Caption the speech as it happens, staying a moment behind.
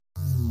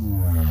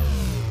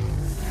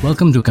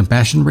Welcome to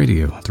Compassion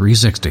Radio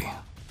 360. Good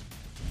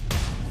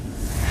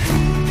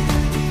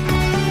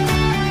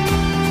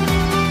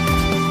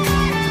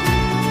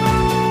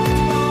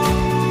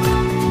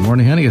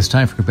morning, honey. It's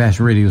time for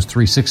Compassion Radio's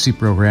 360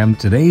 program.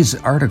 Today's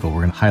article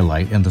we're going to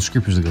highlight and the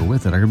scriptures that go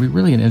with it are going to be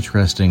really an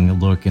interesting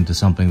look into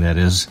something that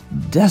is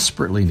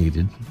desperately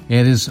needed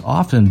and is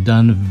often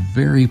done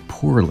very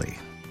poorly.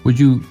 Would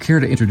you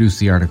care to introduce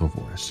the article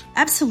for us?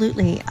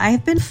 Absolutely. I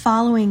have been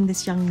following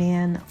this young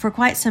man for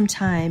quite some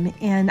time,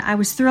 and I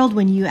was thrilled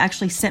when you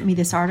actually sent me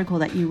this article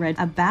that you read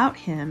about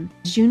him.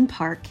 June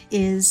Park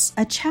is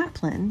a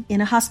chaplain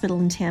in a hospital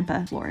in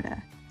Tampa,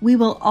 Florida. We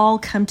will all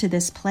come to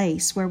this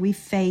place where we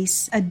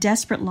face a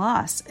desperate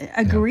loss,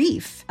 a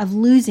grief of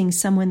losing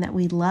someone that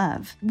we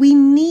love. We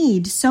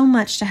need so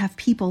much to have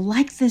people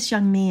like this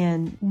young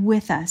man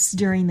with us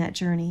during that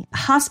journey.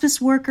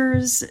 Hospice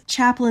workers,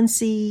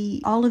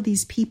 chaplaincy, all of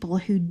these people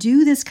who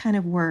do this kind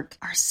of work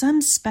are some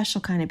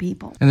special kind of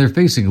people. And they're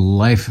facing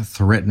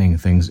life-threatening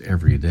things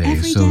every day.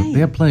 They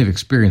have plenty of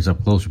experience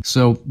up close.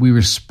 So we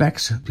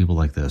respect people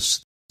like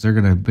this. They're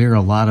going to bear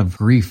a lot of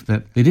grief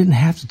that they didn't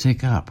have to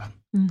take up.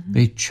 Mm-hmm.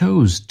 They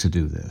chose to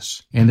do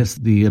this. And it's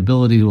the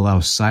ability to allow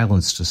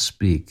silence to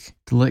speak,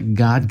 to let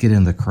God get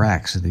in the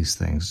cracks of these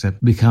things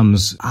that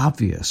becomes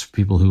obvious for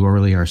people who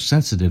really are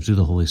sensitive to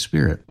the Holy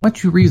Spirit. Why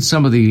don't you read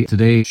some of the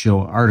Today Show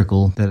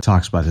article that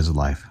talks about his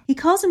life? He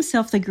calls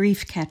himself the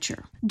grief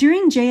catcher.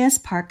 During J.S.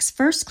 Park's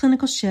first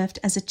clinical shift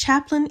as a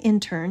chaplain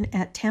intern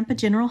at Tampa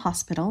General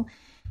Hospital,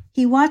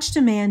 he watched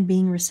a man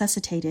being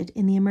resuscitated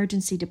in the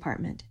emergency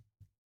department.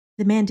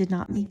 The man did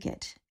not make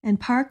it, and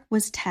Park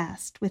was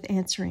tasked with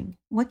answering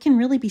what can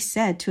really be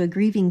said to a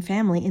grieving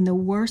family in the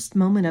worst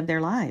moment of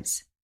their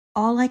lives.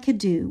 All I could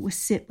do was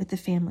sit with the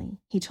family,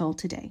 he told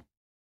Today.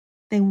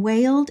 They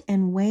wailed,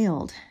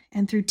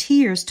 and through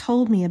tears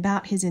told me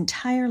about his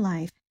entire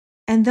life,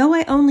 and though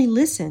I only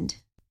listened,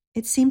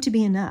 it seemed to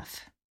be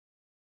enough.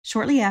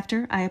 Shortly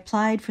after, I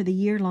applied for the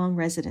year-long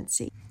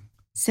residency.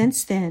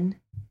 Since then,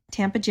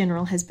 Tampa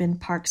General has been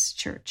Park's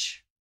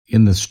church.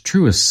 In the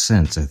truest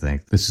sense, I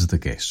think, this is the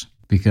case.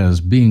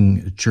 Because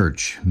being a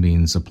church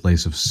means a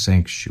place of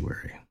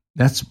sanctuary.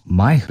 That's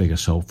my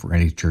biggest hope for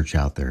any church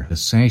out there. A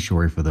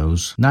sanctuary for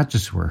those, not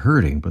just who are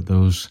hurting, but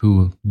those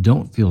who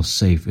don't feel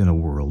safe in a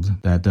world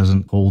that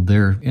doesn't hold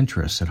their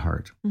interests at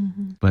heart.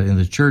 Mm-hmm. But in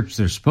the church,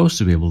 they're supposed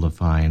to be able to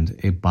find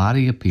a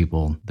body of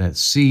people that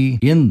see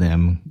in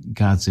them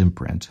God's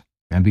imprint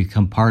and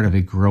become part of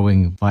a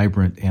growing,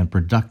 vibrant, and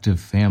productive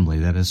family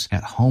that is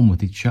at home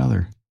with each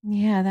other.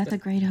 Yeah, that's a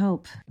great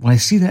hope. When I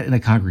see that in a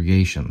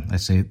congregation, I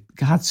say,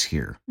 God's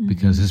here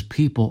because his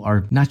people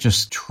are not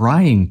just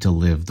trying to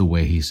live the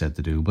way he said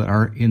to do, but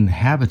are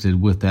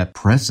inhabited with that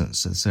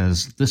presence that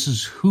says, this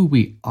is who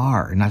we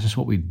are, not just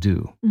what we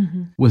do.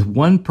 Mm-hmm. With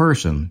one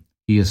person,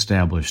 he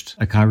established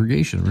a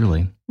congregation,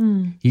 really.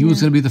 He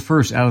was going to be the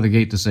first out of the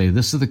gate to say,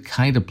 this is the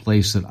kind of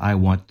place that I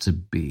want to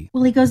be.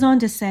 Well, he goes on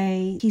to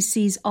say he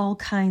sees all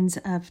kinds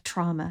of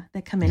trauma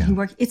that come in.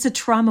 Yeah. It's a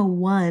trauma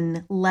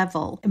 1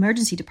 level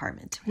emergency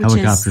department.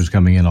 Helicopters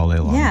coming in all day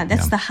long. Yeah,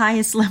 that's the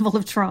highest level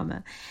of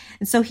trauma.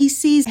 And so he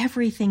sees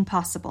everything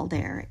possible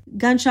there.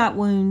 Gunshot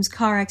wounds,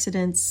 car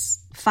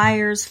accidents,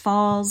 fires,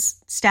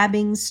 falls,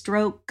 stabbings,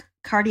 stroke,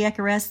 cardiac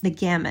arrest, the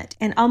gamut.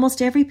 And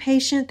almost every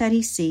patient that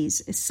he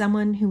sees is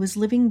someone who is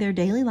living their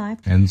daily life.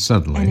 And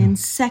suddenly. And in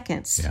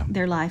seconds,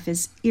 their life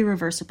is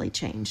irreversibly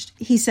changed.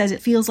 He says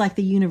it feels like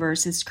the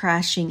universe is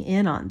crashing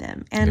in on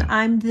them. And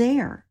I'm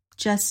there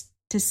just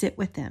to sit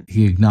with them.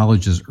 He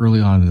acknowledges early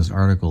on in this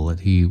article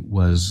that he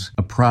was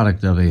a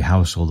product of a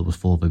household that was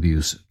full of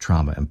abuse,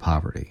 trauma, and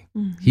poverty.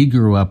 Mm-hmm. He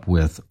grew up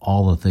with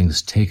all the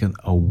things taken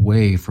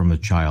away from a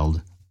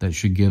child that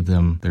should give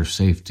them their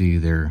safety,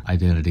 their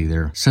identity,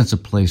 their sense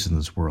of place in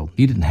this world.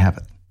 He didn't have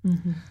it.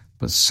 Mm-hmm.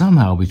 But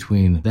somehow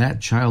between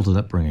that childhood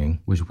upbringing,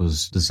 which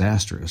was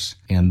disastrous,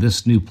 and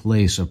this new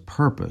place of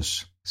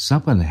purpose,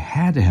 something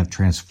had to have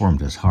transformed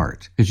his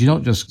heart. Because you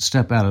don't just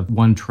step out of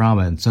one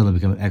trauma and suddenly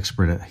become an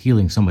expert at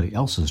healing somebody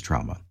else's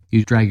trauma.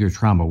 You drag your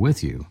trauma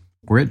with you,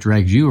 or it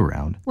drags you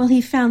around. Well,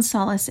 he found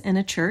solace in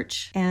a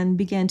church and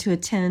began to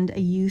attend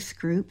a youth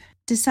group.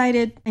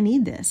 Decided, I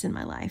need this in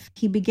my life.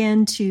 He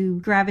began to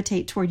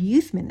gravitate toward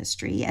youth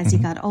ministry as he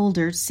got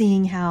older,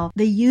 seeing how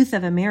the youth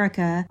of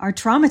America are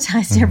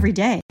traumatized every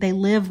day. They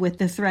live with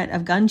the threat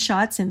of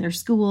gunshots in their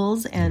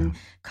schools and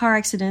car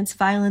accidents,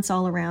 violence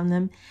all around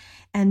them.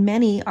 And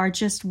many are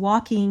just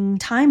walking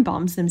time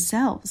bombs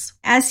themselves.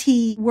 As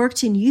he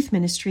worked in youth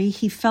ministry,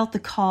 he felt the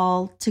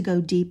call to go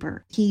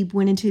deeper. He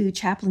went into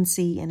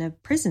chaplaincy in a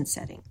prison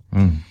setting.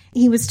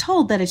 He was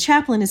told that a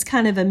chaplain is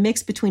kind of a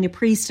mix between a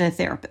priest and a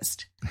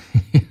therapist.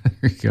 There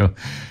you go.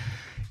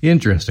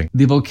 Interesting.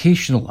 The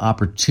vocational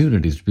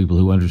opportunities for people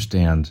who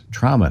understand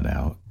trauma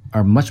now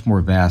are much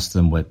more vast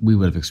than what we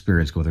would have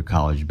experienced going to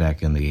college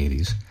back in the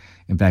 80s.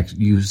 In fact,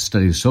 you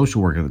studied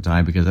social work at the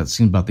time because that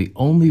seemed about the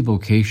only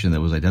vocation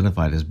that was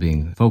identified as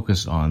being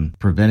focused on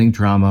preventing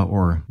trauma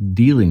or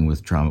dealing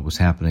with trauma that was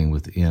happening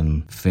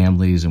within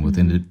families and with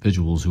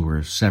individuals who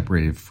were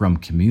separated from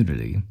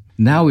community.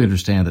 Now we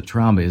understand that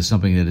trauma is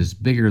something that is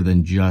bigger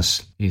than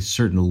just a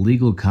certain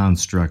legal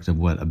construct of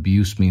what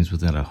abuse means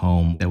within a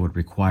home that would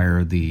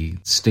require the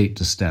state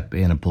to step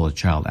in and pull a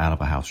child out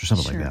of a house or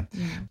something like that.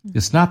 Yeah.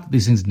 It's not that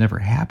these things never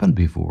happened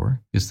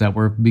before. It's that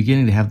we're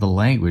beginning to have the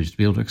language to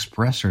be able to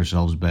express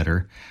ourselves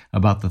better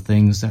about the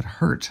things that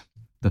hurt,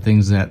 the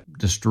things that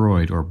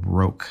destroyed or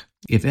broke.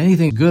 If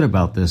anything good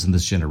about this in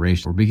this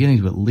generation, we're beginning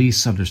to at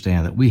least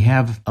understand that we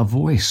have a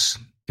voice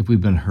if we've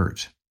been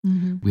hurt.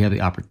 Mm-hmm. We have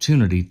the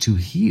opportunity to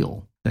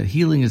heal. That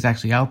healing is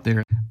actually out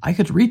there. I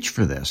could reach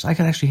for this. I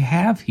could actually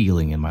have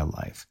healing in my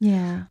life.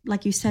 Yeah.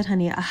 Like you said,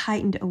 honey, a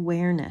heightened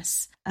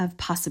awareness of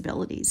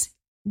possibilities.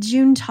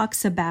 June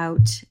talks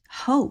about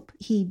hope.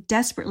 He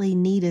desperately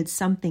needed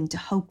something to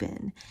hope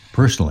in.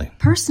 Personally.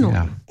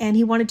 Yeah. And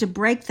he wanted to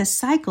break the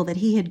cycle that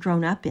he had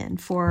grown up in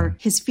for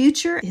his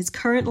future, his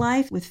current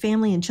life with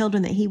family and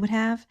children that he would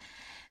have.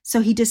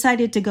 So he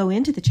decided to go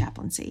into the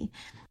chaplaincy.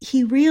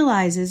 He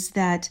realizes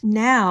that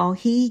now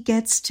he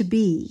gets to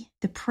be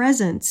the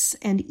presence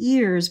and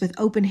ears with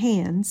open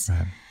hands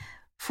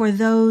for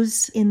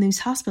those in these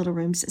hospital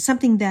rooms,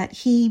 something that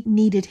he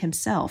needed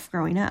himself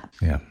growing up.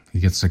 Yeah, he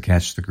gets to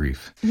catch the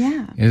grief.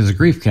 Yeah. As a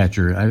grief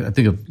catcher, I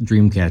think of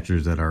dream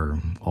catchers that are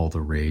all the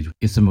rage.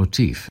 It's a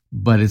motif,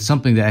 but it's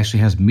something that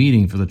actually has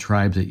meaning for the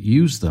tribes that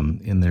use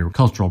them in their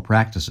cultural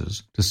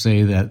practices to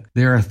say that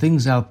there are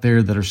things out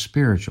there that are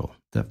spiritual,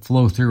 that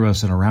flow through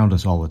us and around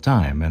us all the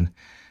time. And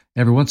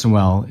every once in a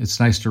while,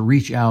 it's nice to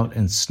reach out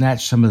and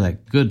snatch some of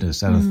that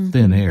goodness out of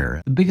thin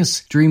air. The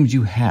biggest dreams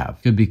you have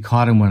could be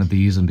caught in one of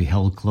these and be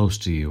held close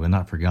to you and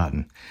not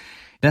forgotten.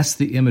 That's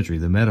the imagery,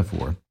 the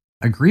metaphor.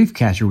 A grief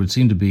catcher would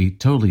seem to be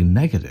totally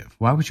negative.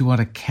 Why would you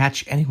want to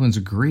catch anyone's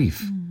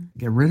grief?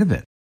 Get rid of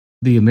it.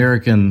 The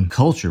American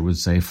culture would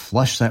say,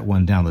 flush that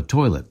one down the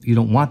toilet. You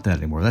don't want that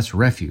anymore. That's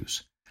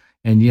refuse.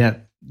 And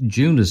yet,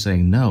 June is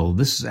saying, no,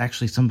 this is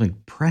actually something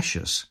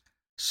precious.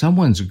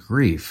 Someone's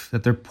grief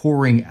that they're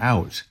pouring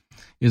out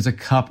is a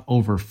cup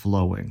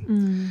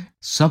overflowing.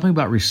 Something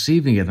about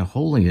receiving it and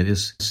holding it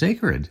is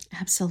sacred.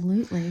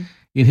 Absolutely.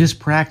 In his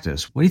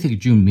practice, what do you think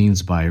June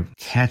means by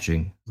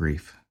catching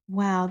grief?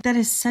 Wow, that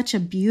is such a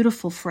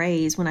beautiful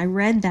phrase. When I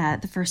read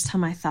that the first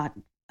time, I thought,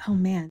 oh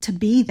man, to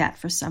be that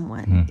for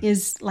someone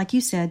is, like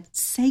you said,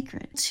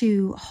 sacred.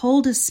 To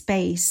hold a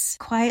space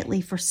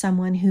quietly for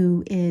someone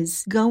who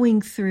is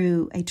going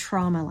through a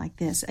trauma like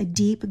this, a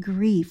deep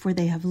grief where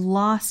they have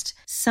lost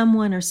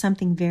someone or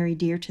something very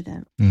dear to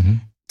them.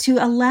 To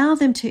allow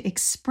them to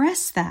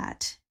express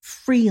that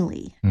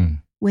freely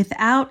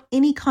without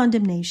any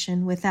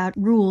condemnation, without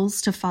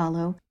rules to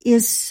follow,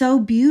 is so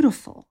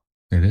beautiful.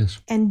 It is.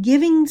 And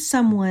giving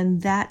someone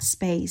that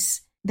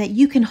space that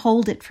you can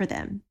hold it for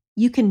them.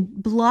 You can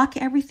block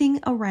everything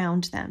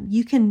around them.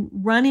 You can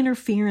run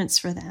interference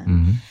for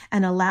them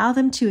and allow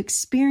them to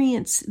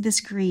experience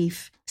this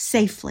grief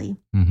safely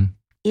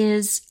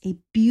is a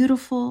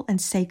beautiful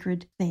and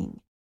sacred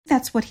thing.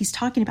 That's what he's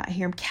talking about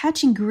here. I'm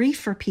catching grief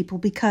for people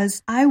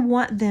because I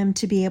want them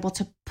to be able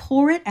to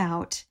pour it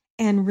out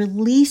and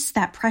release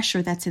that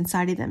pressure that's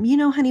inside of them. You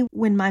know, honey,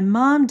 when my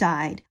mom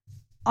died,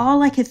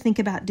 all I could think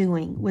about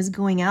doing was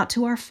going out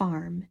to our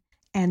farm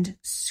and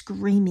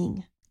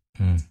screaming.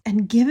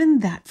 And given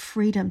that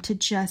freedom to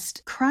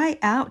just cry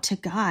out to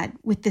God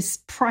with this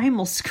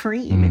primal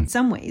scream in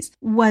some ways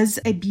was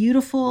a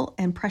beautiful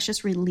and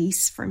precious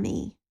release for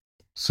me.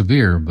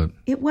 Severe, but...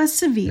 It was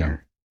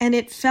severe. Yeah. And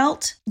it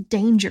felt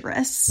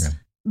dangerous. Yeah.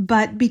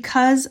 But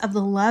because of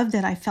the love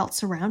that I felt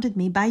surrounded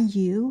me by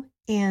you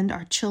and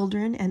our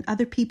children and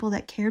other people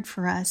that cared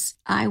for us,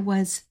 I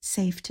was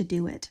safe to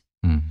do it.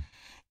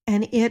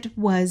 And it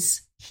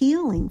was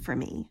healing for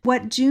me.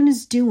 What June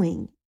is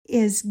doing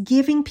is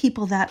giving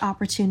people that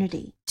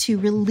opportunity to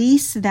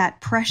release that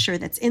pressure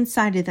that's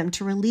inside of them,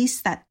 to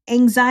release that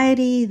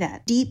anxiety,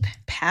 that deep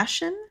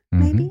passion,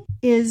 maybe,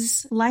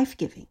 is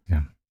life-giving.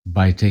 Yeah.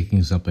 By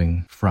taking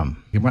something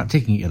from. We're not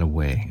taking it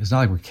away. It's not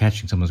like we're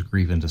catching someone's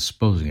grief and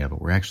disposing of it.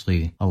 We're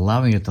actually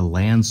allowing it to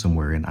land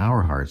somewhere in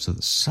our hearts so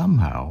that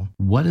somehow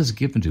what is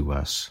given to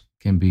us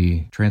can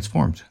be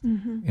transformed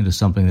into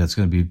something that's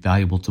going to be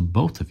valuable to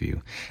both of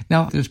you.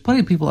 Now, there's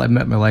plenty of people I've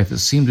met in my life that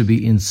seem to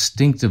be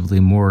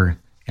instinctively more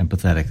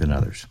empathetic than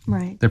others.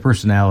 Right. Their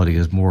personality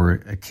is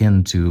more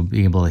akin to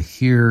being able to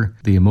hear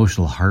the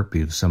emotional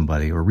heartbeat of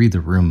somebody or read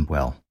the room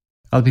well.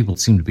 Other people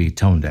seem to be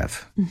tone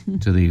deaf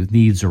to the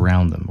needs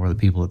around them or the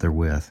people that they're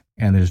with.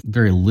 And there's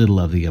very little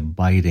of the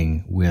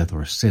abiding with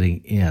or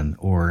sitting in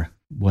or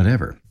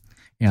whatever.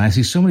 And I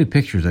see so many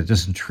pictures that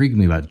just intrigue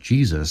me about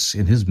Jesus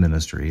in his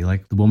ministry,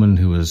 like the woman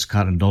who was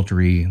caught in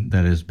adultery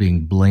that is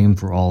being blamed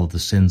for all of the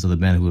sins of the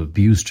men who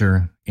abused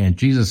her. And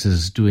Jesus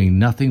is doing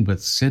nothing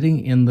but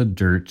sitting in the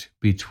dirt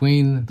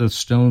between the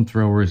stone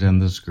throwers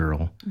and this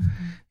girl,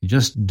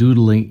 just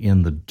doodling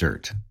in the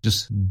dirt,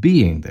 just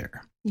being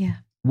there. Yeah.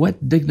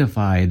 What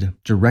dignified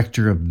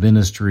director of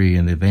ministry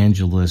and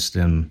evangelist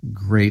and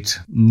great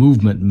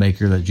movement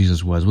maker that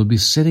Jesus was would be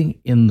sitting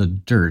in the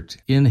dirt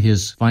in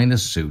his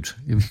finest suit,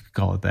 if you could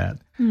call it that,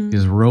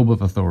 his robe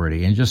of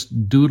authority, and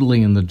just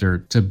doodling in the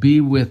dirt to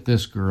be with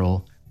this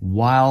girl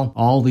while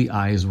all the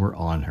eyes were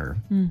on her.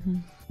 I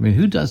mean,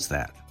 who does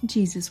that?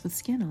 Jesus with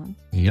skin on.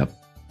 Yep.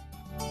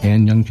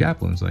 And young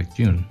chaplains like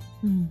June.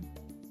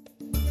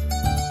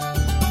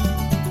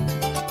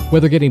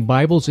 Whether getting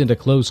Bibles into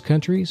closed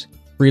countries,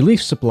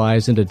 relief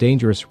supplies into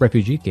dangerous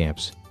refugee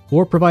camps,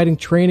 or providing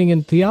training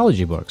and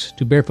theology books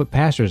to barefoot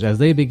pastors as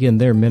they begin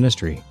their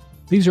ministry,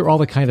 these are all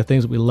the kind of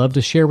things that we love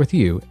to share with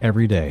you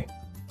every day.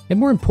 And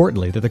more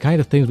importantly, they're the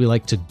kind of things we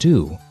like to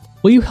do.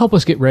 Will you help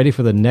us get ready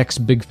for the next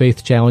big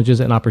faith challenges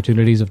and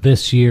opportunities of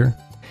this year?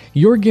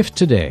 Your gift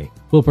today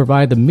will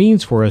provide the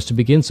means for us to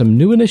begin some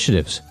new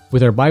initiatives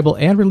with our Bible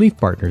and relief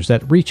partners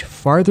that reach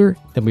farther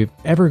than we've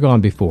ever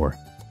gone before.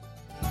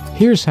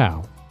 Here's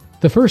how.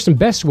 The first and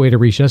best way to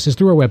reach us is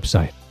through our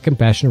website,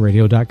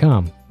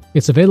 CompassionRadio.com.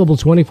 It's available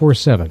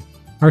 24/7.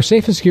 Our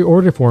safe and secure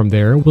order form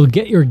there will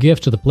get your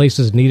gift to the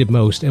places needed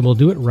most, and we'll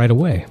do it right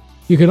away.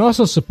 You can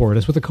also support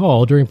us with a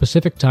call during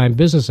Pacific Time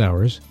business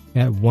hours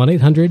at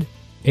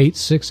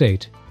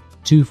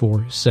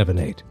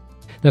 1-800-868-2478.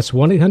 That's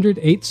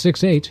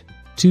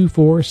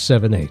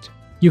 1-800-868-2478.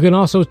 You can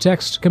also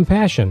text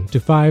Compassion to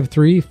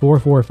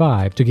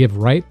 53445 to give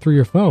right through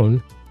your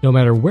phone, no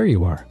matter where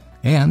you are.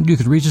 And you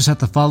can reach us at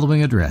the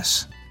following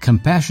address: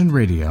 Compassion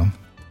Radio,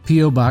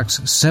 P.O. Box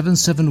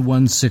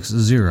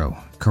 77160,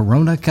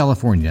 Corona,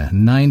 California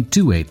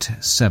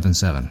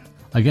 92877.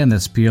 Again,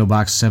 that's P.O.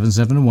 Box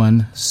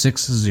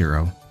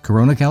 77160,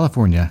 Corona,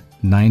 California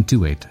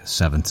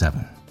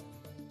 92877.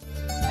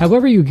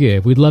 However you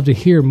give, we'd love to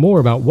hear more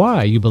about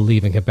why you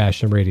believe in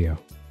Compassion Radio.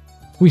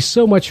 We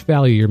so much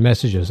value your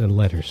messages and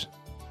letters.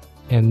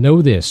 And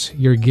know this,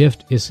 your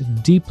gift is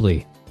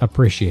deeply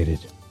appreciated.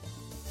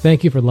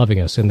 Thank you for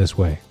loving us in this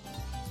way.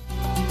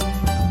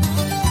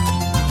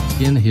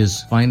 In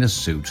his finest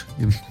suit,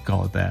 if you could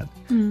call it that,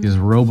 his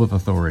robe of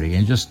authority,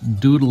 and just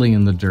doodling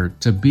in the dirt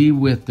to be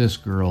with this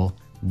girl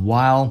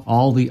while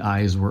all the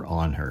eyes were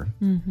on her.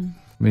 I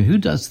mean, who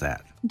does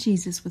that?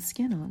 Jesus with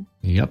skin on.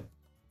 Yep.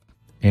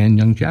 And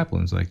young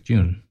chaplains like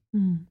June.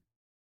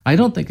 I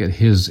don't think that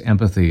his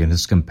empathy and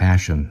his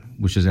compassion,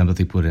 which is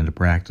empathy put into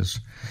practice,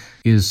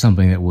 is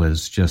something that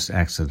was just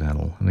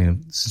accidental. I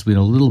mean, since we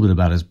know a little bit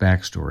about his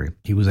backstory,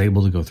 he was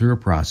able to go through a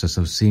process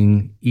of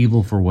seeing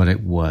evil for what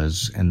it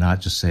was and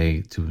not just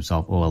say to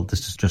himself, oh, well,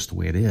 this is just the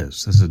way it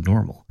is. This is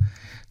normal.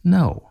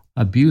 No,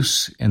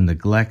 abuse and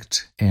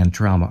neglect and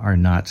trauma are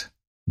not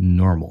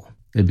normal.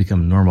 They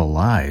become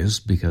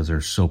normalized because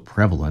they're so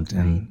prevalent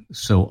and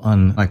so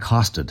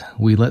unaccosted.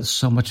 We let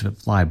so much of it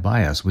fly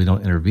by us. We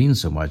don't intervene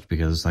so much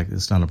because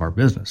it's none of our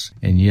business.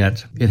 And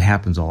yet it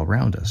happens all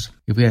around us.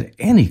 If we had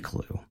any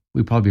clue,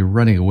 we'd probably be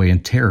running away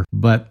in terror.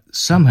 But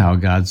somehow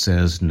God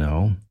says,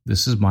 no,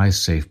 this is my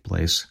safe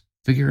place.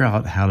 Figure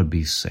out how to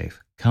be safe.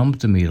 Come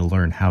to me to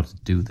learn how to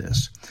do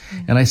this.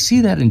 And I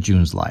see that in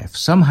June's life.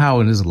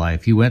 Somehow in his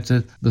life, he went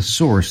to the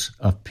source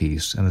of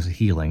peace and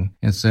healing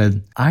and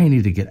said, I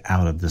need to get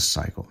out of this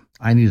cycle.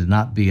 I need to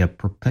not be a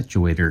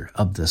perpetuator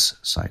of this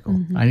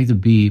cycle. I need to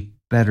be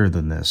better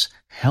than this.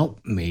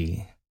 Help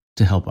me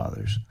to help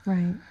others.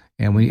 Right.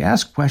 And when you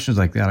ask questions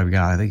like that of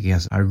God, I think he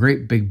has a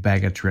great big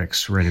bag of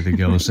tricks ready to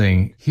go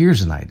saying,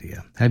 here's an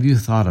idea. Have you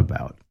thought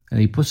about? And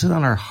he puts it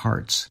on our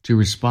hearts to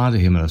respond to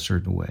him in a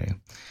certain way.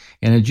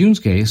 And in June's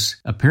case,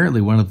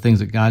 apparently one of the things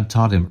that God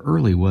taught him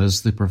early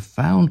was the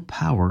profound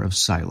power of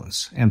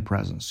silence and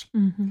presence.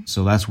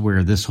 So that's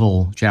where this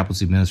whole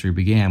chaplaincy ministry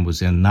began,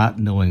 was in not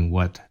knowing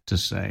what to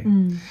say.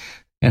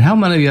 And how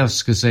many of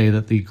us could say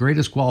that the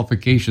greatest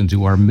qualification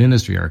to our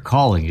ministry, our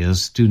calling,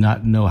 is to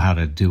not know how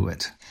to do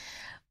it?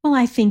 Well,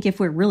 I think if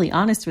we're really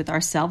honest with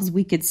ourselves,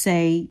 we could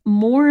say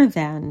more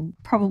than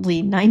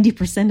probably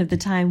 90% of the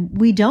time,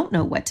 we don't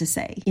know what to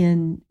say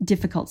in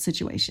difficult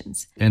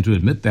situations. And to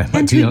admit that.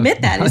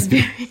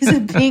 Is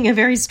being a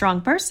very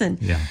strong person.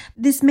 Yeah.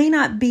 This may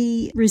not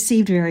be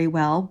received very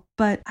well,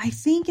 but I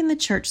think in the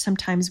church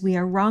sometimes we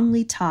are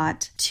wrongly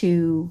taught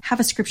to have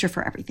a scripture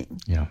for everything.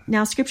 Yeah.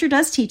 Now, scripture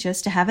does teach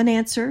us to have an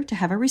answer, to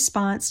have a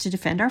response, to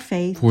defend our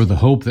faith. For the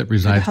hope that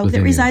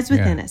resides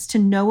within us, to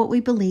know what we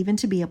believe and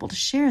to be able to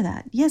share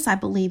that. Yes, I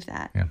believe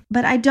that. Yeah.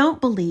 But I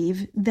don't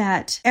believe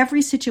that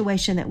every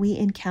situation that we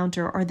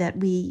encounter or that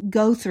we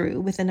go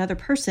through with another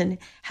person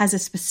has a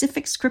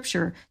specific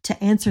scripture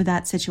to answer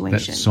that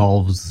situation. That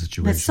solves the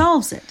situation. That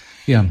solves it.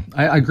 Yeah,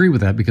 I agree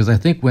with that, because I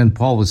think when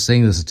Paul was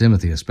saying this to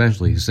Timothy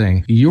especially, he's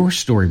saying, your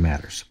story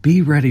matters.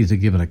 Be ready to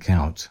give an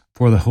account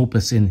for the hope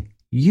that's in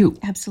you.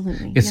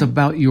 Absolutely. It's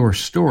about your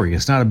story.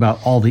 It's not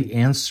about all the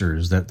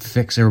answers that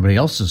fix everybody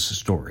else's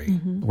story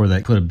or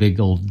that put a big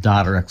old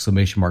dot or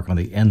exclamation mark on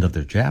the end of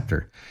their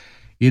chapter.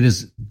 It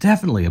is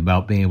definitely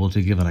about being able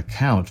to give an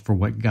account for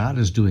what God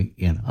is doing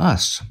in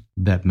us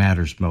that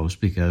matters most,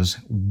 because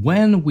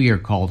when we are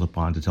called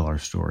upon to tell our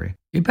story,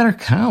 it better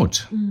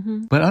count.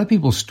 But other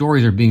people's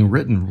stories are being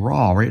written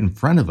raw right in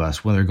front of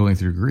us when they're going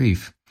through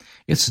grief.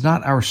 It's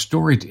not our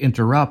story to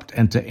interrupt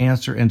and to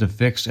answer and to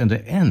fix and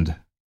to end.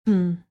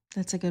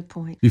 That's a good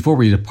point. Before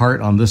we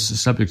depart on this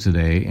subject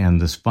today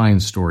and this fine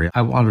story,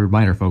 I want to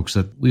remind our folks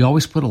that we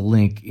always put a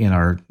link in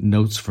our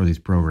notes for these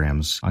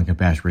programs on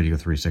Compassion Radio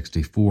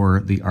 360 for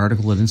the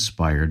article that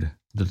inspired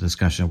the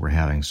discussion that we're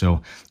having.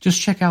 So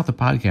just check out the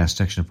podcast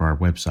section of our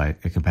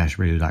website at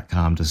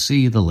compassionradio.com to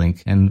see the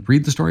link and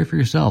read the story for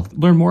yourself.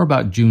 Learn more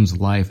about June's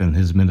life and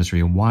his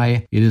ministry and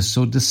why it is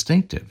so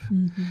distinctive.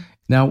 Mm-hmm.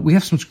 Now, we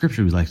have some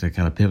scripture we'd like to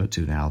kind of pivot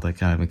to now that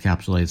kind of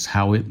encapsulates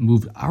how it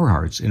moved our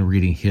hearts in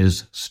reading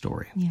his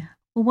story. Yeah.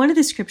 Well, one of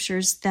the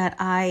scriptures that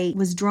I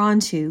was drawn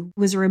to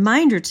was a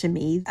reminder to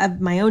me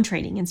of my own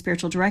training in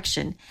spiritual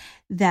direction,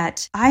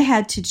 that I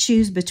had to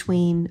choose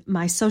between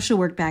my social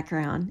work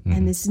background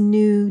and this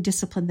new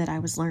discipline that I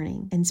was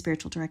learning in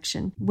spiritual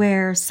direction,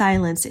 where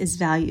silence is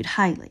valued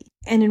highly.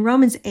 And in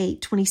Romans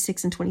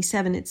 8:26 and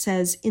 27, it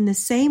says, "In the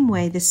same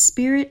way, the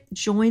Spirit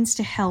joins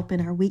to help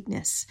in our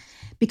weakness,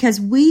 because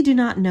we do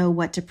not know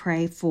what to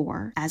pray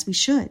for as we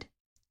should.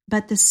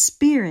 But the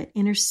Spirit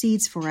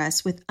intercedes for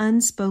us with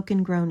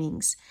unspoken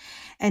groanings.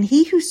 And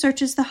he who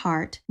searches the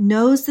heart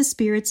knows the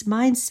Spirit's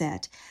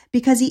mindset,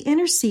 because he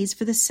intercedes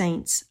for the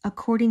saints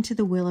according to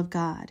the will of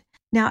God."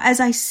 Now, as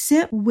I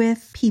sit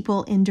with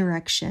people in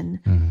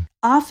direction,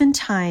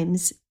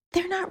 oftentimes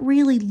they're not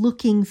really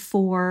looking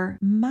for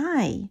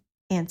my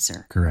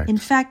answer. Correct. In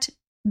fact,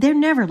 they're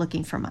never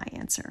looking for my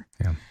answer.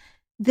 Yeah.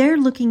 They're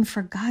looking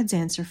for God's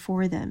answer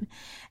for them.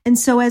 And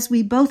so as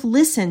we both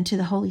listen to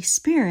the Holy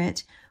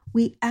Spirit,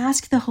 we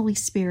ask the Holy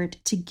Spirit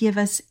to give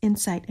us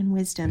insight and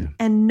wisdom. Yeah.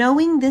 And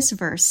knowing this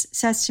verse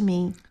says to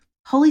me,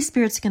 Holy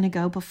Spirit's going to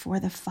go before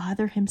the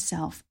Father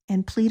himself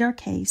and plead our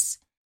case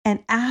and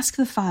ask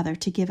the Father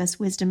to give us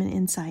wisdom and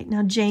insight.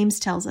 Now, James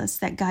tells us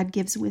that God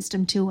gives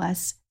wisdom to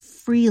us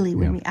freely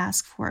when we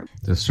ask for it.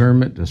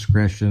 Discernment,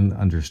 discretion,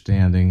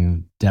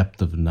 understanding,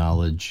 depth of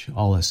knowledge,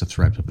 all that stuff's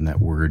wrapped up in that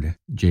word.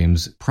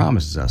 James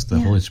promises us the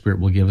Holy Spirit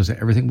will give us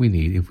everything we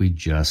need if we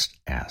just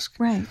ask.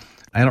 Right.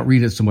 I don't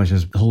read it so much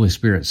as the Holy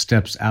Spirit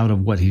steps out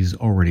of what he's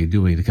already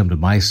doing to come to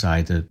my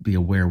side to be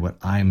aware of what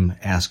I'm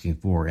asking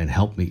for and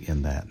help me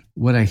in that.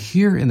 What I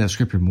hear in that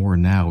scripture more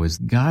now is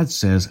God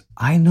says,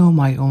 I know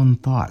my own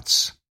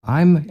thoughts.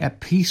 I'm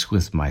at peace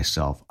with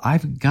myself.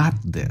 I've got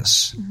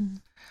this. Mm-hmm.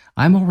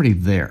 I'm already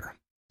there.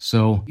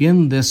 So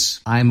in this,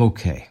 I'm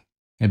okay.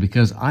 And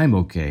because I'm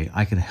okay,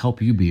 I can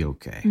help you be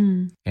okay.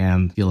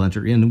 And he'll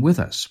enter in with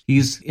us.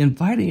 He's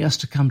inviting us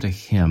to come to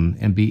him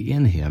and be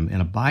in him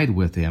and abide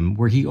with him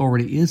where he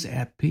already is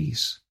at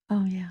peace.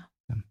 Oh, yeah.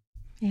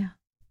 Yeah,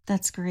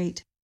 that's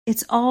great.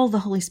 It's all the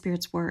Holy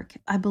Spirit's work.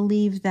 I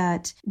believe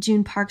that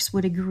June Parks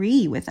would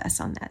agree with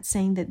us on that,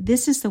 saying that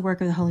this is the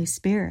work of the Holy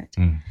Spirit.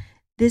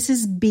 This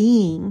is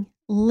being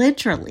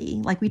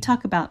literally, like we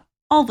talk about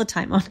all the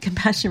time on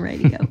Compassion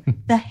Radio,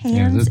 the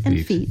hands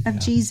and feet of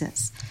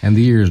Jesus. And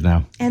the ears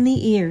now. And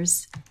the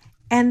ears.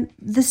 And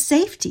the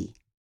safety.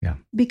 Yeah.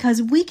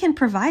 Because we can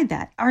provide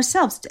that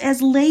ourselves.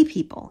 As lay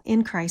people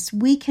in Christ,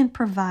 we can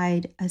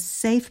provide a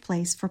safe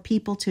place for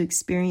people to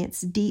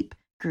experience deep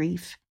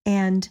grief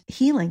and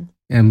healing.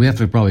 And we have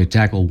to probably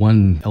tackle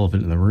one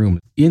elephant in the room.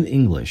 In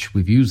English,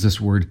 we've used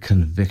this word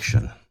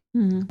conviction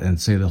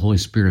and say the Holy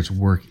Spirit's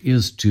work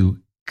is to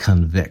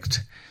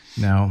convict.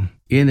 Now,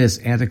 in its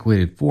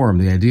antiquated form,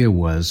 the idea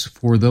was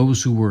for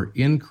those who were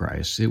in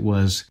Christ, it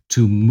was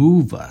to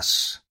move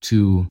us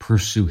to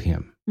pursue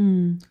him.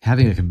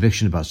 Having a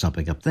conviction about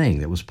something, a thing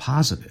that was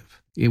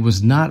positive. It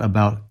was not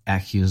about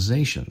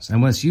accusations.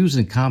 And when it's used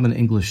in common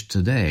English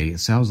today, it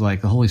sounds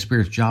like the Holy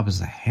Spirit's job is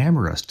to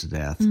hammer us to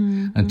death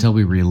until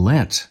we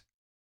relent.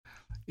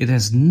 It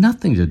has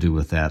nothing to do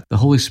with that. The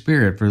Holy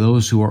Spirit, for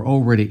those who are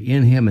already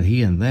in him and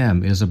he in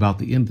them, is about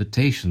the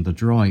invitation, the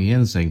drawing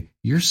in, saying,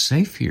 you're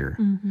safe here.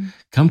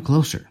 Come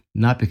closer.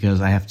 Not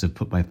because I have to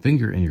put my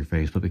finger in your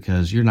face, but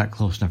because you're not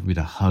close enough for me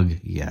to hug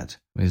yet.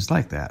 I mean, it's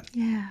like that.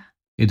 Yeah.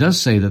 It does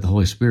say that the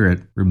Holy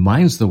Spirit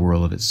reminds the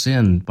world of its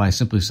sin by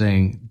simply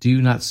saying, do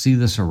you not see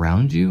this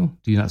around you?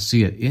 Do you not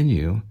see it in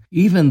you?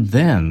 Even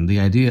then,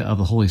 the idea of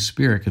the Holy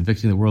Spirit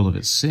convicting the world of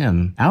its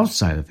sin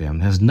outside of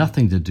him has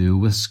nothing to do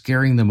with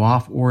scaring them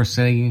off or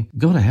saying,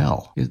 go to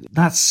hell. It's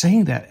not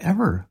saying that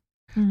ever.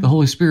 The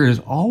Holy Spirit is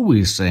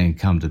always saying,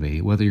 come to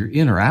me, whether you're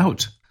in or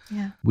out.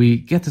 Yeah. We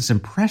get this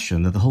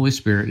impression that the Holy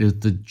Spirit is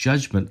the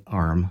judgment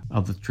arm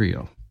of the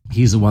trio.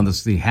 He's the one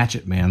that's the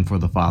hatchet man for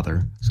the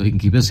Father, so he can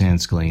keep his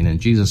hands clean, and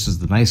Jesus is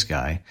the nice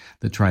guy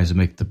that tries to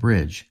make the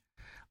bridge.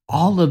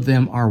 All of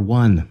them are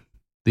one.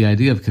 The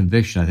idea of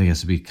conviction, I think, has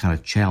to be kind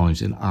of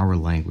challenged in our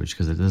language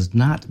because it does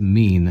not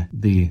mean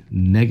the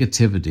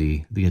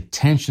negativity, the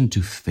attention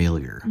to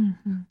failure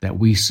that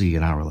we see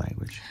in our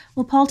language.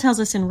 Well, Paul tells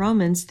us in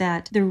Romans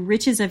that the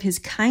riches of his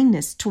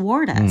kindness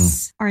toward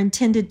us are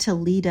intended to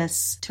lead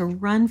us to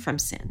run from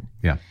sin.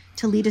 Yeah.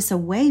 To lead us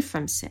away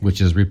from sin.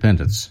 Which is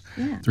repentance.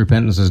 Yeah.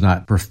 Repentance is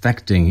not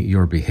perfecting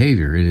your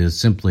behavior. It is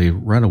simply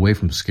run away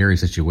from scary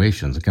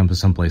situations and come to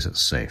someplace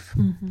that's safe.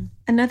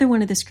 Another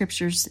one of the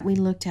scriptures we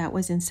looked at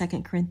was in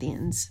 2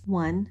 Corinthians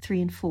 1,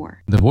 3, and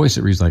 4. The voice,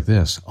 it reads like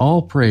this.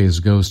 All praise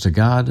goes to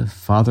God,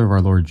 Father of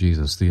our Lord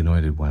Jesus, the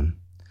Anointed One.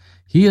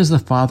 He is the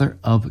Father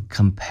of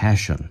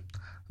compassion,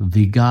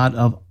 the God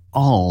of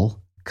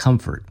all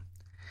comfort.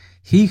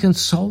 He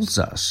consoles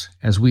us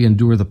as we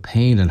endure the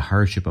pain and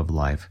hardship of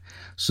life,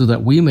 so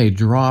that we may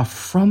draw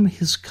from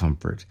his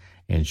comfort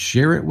and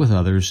share it with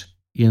others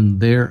in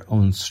their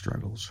own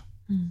struggles.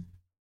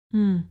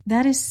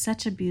 That is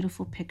such a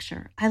beautiful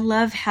picture. I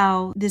love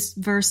how this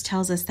verse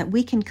tells us that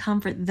we can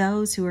comfort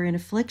those who are in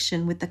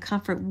affliction with the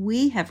comfort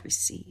we have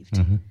received.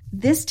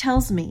 This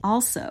tells me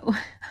also,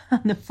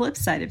 on the flip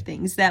side of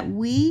things, that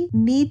we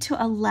need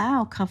to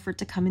allow comfort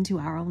to come into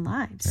our own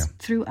lives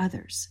through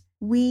others.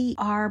 We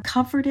are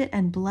comforted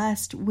and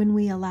blessed when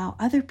we allow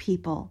other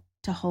people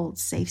to hold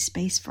safe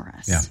space for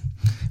us. Yeah.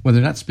 When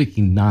they're not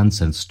speaking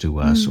nonsense to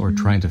us or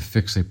trying to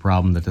fix a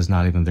problem that is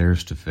not even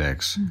theirs to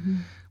fix.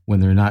 When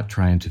they're not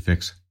trying to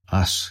fix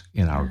us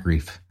in our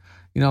grief.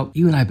 You know,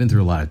 you and I have been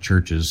through a lot of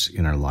churches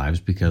in our lives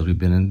because we've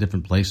been in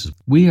different places.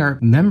 We are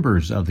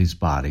members of these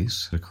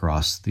bodies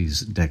across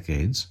these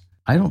decades.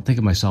 I don't think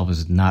of myself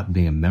as not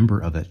being a member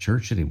of that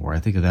church anymore. I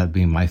think of that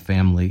being my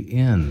family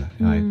in.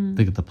 I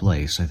think of the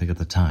place. I think of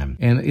the time.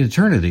 And in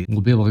eternity,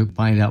 we'll be able to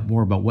find out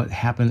more about what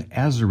happened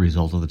as a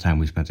result of the time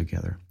we spent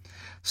together.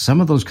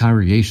 Some of those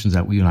congregations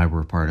that we and I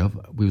were a part of,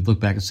 we would look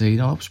back and say, you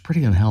know, it was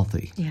pretty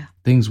unhealthy. Yeah.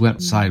 Things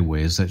went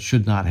sideways that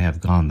should not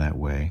have gone that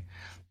way.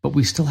 But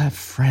we still have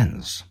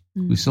friends.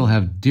 We still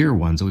have dear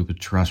ones that we would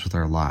trust with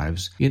our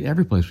lives in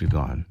every place we've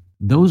gone.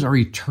 Those are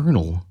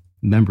eternal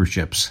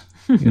memberships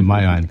in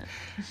my mind.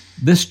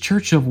 This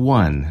Church of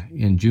One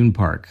in June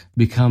Park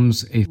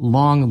becomes a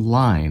long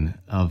line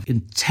of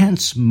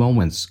intense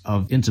moments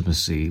of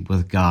intimacy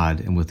with God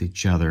and with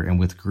each other and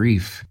with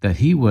grief that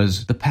he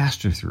was the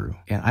pastor through.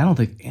 And I don't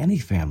think any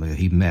family that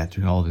he met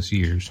during all of his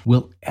years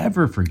will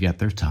ever forget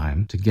their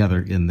time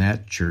together in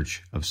that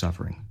church of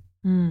suffering.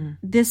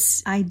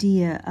 This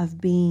idea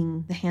of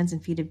being the hands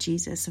and feet of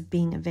Jesus, of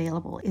being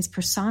available, is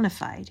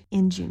personified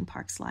in June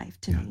Park's life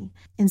to me.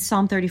 In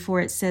Psalm 34,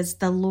 it says,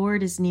 "The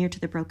Lord is near to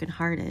the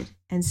brokenhearted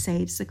and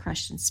saves the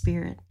crushed in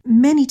spirit."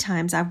 Many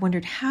times I've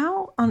wondered,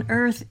 how on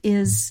earth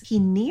is he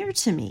near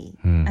to me?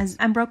 As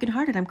I'm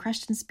brokenhearted, I'm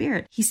crushed in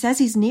spirit. He says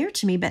he's near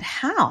to me, but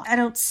how? I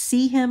don't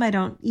see him. I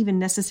don't even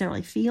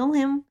necessarily feel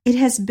him. It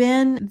has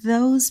been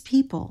those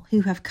people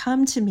who have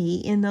come to me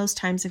in those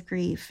times of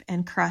grief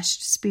and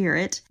crushed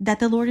spirit that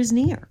the Lord is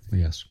near.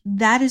 Yes.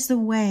 That is the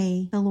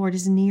way the Lord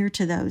is near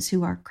to those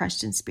who are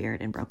crushed in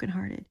spirit and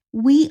brokenhearted.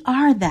 We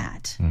are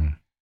that.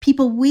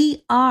 People,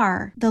 we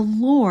are the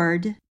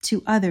Lord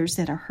to others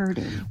that are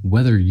hurting.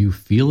 Whether you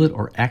feel it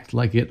or act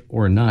like it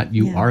or not,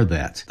 you are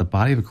that. The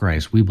body of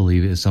Christ, we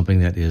believe, is something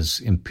that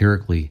is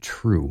empirically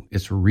true.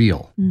 It's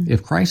real.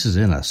 If Christ is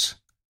in us,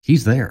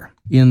 he's there.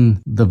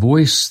 In the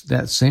voice,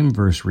 that same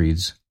verse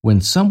reads,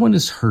 "When someone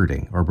is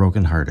hurting or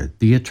brokenhearted,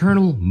 the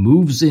Eternal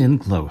moves in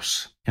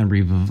close and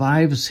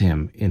revives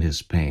him in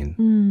his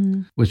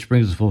pain." Which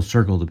brings us full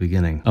circle to the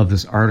beginning of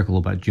this article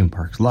about June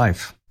Park's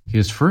life.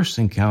 His first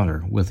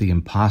encounter with the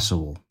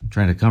impossible,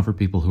 trying to comfort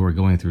people who are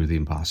going through the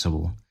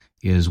impossible,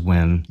 is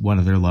when one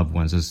of their loved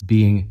ones is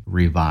being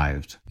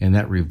revived. And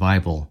that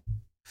revival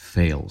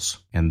fails,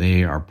 and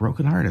they are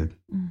brokenhearted.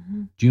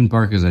 June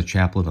Park is a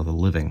chaplain of the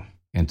living.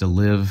 And to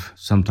live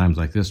sometimes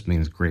like this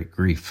means great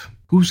grief.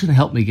 Who's going to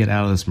help me get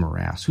out of this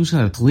morass? Who's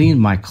going to clean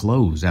my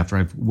clothes after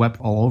I've wept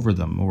all over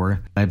them?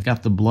 Or I've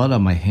got the blood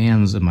on my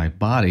hands and my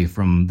body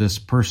from this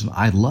person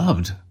I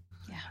loved.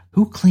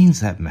 Who cleans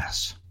that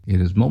mess? It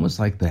is moments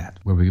like that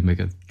where we can make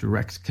a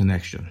direct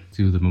connection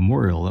to the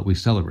memorial that we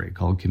celebrate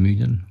called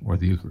communion or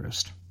the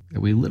Eucharist.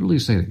 That we literally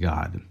say to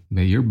God,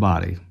 may your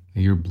body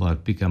and your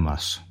blood become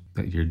us.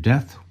 That your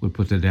death would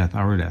put to death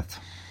our death.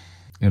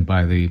 And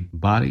by the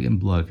body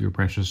and blood of your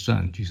precious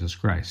Son, Jesus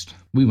Christ,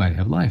 we might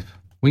have life.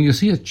 When you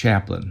see a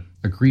chaplain,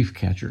 a grief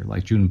catcher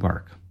like June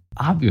Park,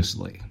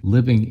 obviously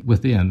living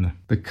within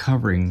the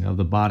covering of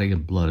the body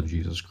and blood of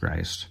Jesus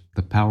Christ,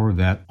 the power of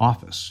that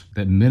office,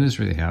 that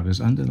ministry they have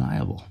is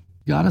undeniable.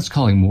 God is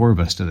calling more of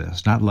us to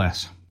this, not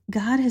less.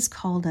 God has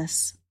called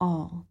us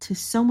all to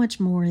so much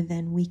more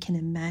than we can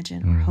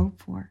imagine or hope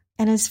for.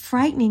 And as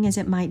frightening as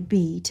it might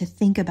be to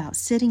think about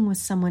sitting with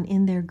someone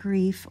in their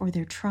grief or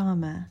their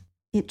trauma,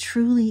 it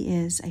truly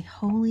is a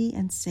holy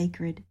and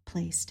sacred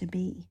place to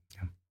be.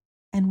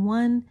 And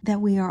one that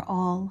we are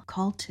all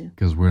called to.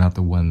 Because we're not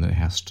the one that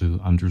has to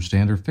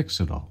understand or fix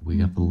it all. We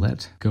have to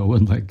let go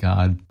and let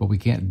God, but we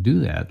can't do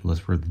that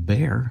unless we're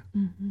there.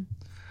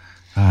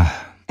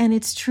 And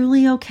it's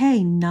truly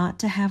okay not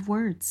to have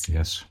words.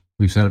 Yes.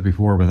 We've said it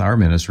before with our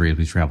ministry as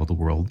we travel the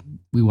world.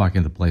 We walk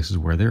into places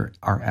where there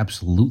are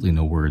absolutely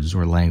no words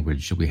or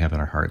language that we have in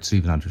our hearts to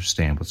even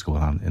understand what's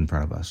going on in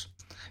front of us.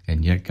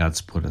 And yet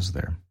God's put us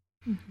there.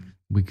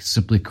 We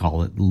simply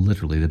call it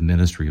literally the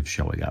ministry of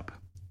showing up.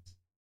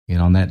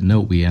 And on that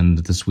note, we end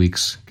this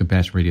week's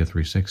Compassion Radio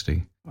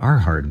 360. Our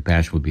heart and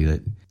passion would be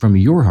that from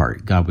your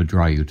heart, God would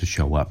draw you to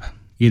show up.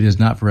 It is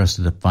not for us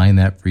to define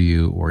that for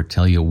you or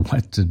tell you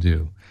what to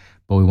do.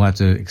 But we want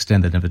to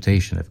extend that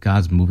invitation. If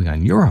God's moving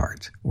on your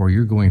heart or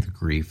you're going through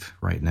grief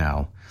right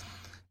now,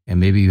 and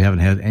maybe you haven't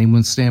had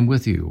anyone stand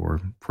with you or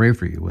pray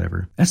for you,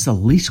 whatever, that's the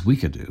least we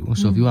could do.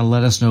 So if you want to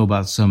let us know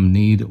about some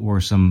need or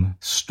some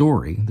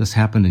story that's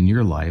happened in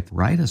your life,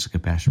 write us at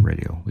Compassion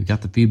Radio. We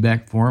got the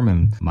feedback form,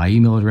 and my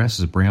email address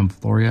is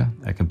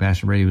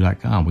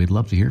bramfloria@compassionradio.com. We'd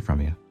love to hear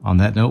from you. On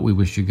that note, we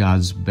wish you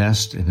God's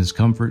best and his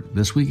comfort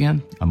this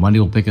weekend. On Monday,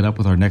 we'll pick it up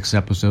with our next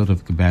episode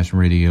of Compassion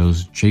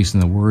Radio's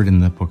Chasing the Word in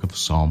the book of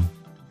Psalm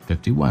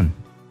 51.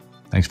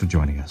 Thanks for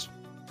joining us.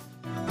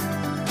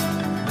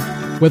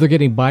 Whether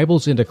getting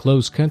Bibles into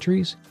closed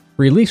countries,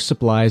 relief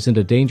supplies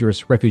into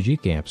dangerous refugee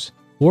camps,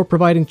 or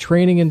providing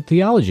training in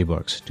theology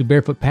books to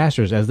barefoot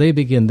pastors as they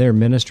begin their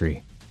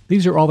ministry,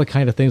 these are all the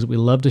kind of things that we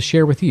love to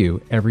share with you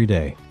every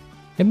day.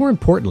 And more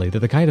importantly, they're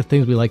the kind of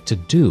things we like to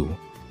do.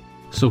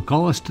 So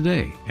call us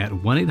today at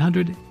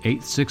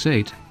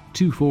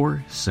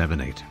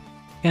 1-800-868-2478.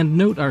 And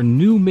note our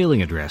new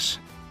mailing address,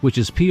 which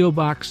is P.O.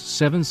 Box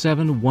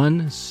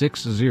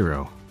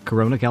 77160,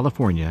 Corona,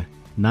 California,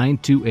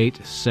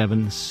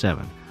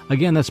 92877.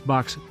 Again, that's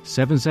Box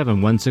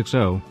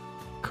 77160,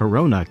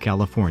 Corona,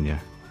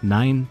 California,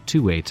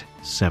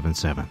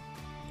 92877.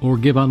 Or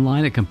give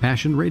online at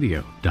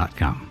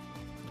CompassionRadio.com.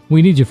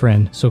 We need you,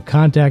 friend, so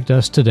contact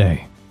us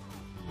today.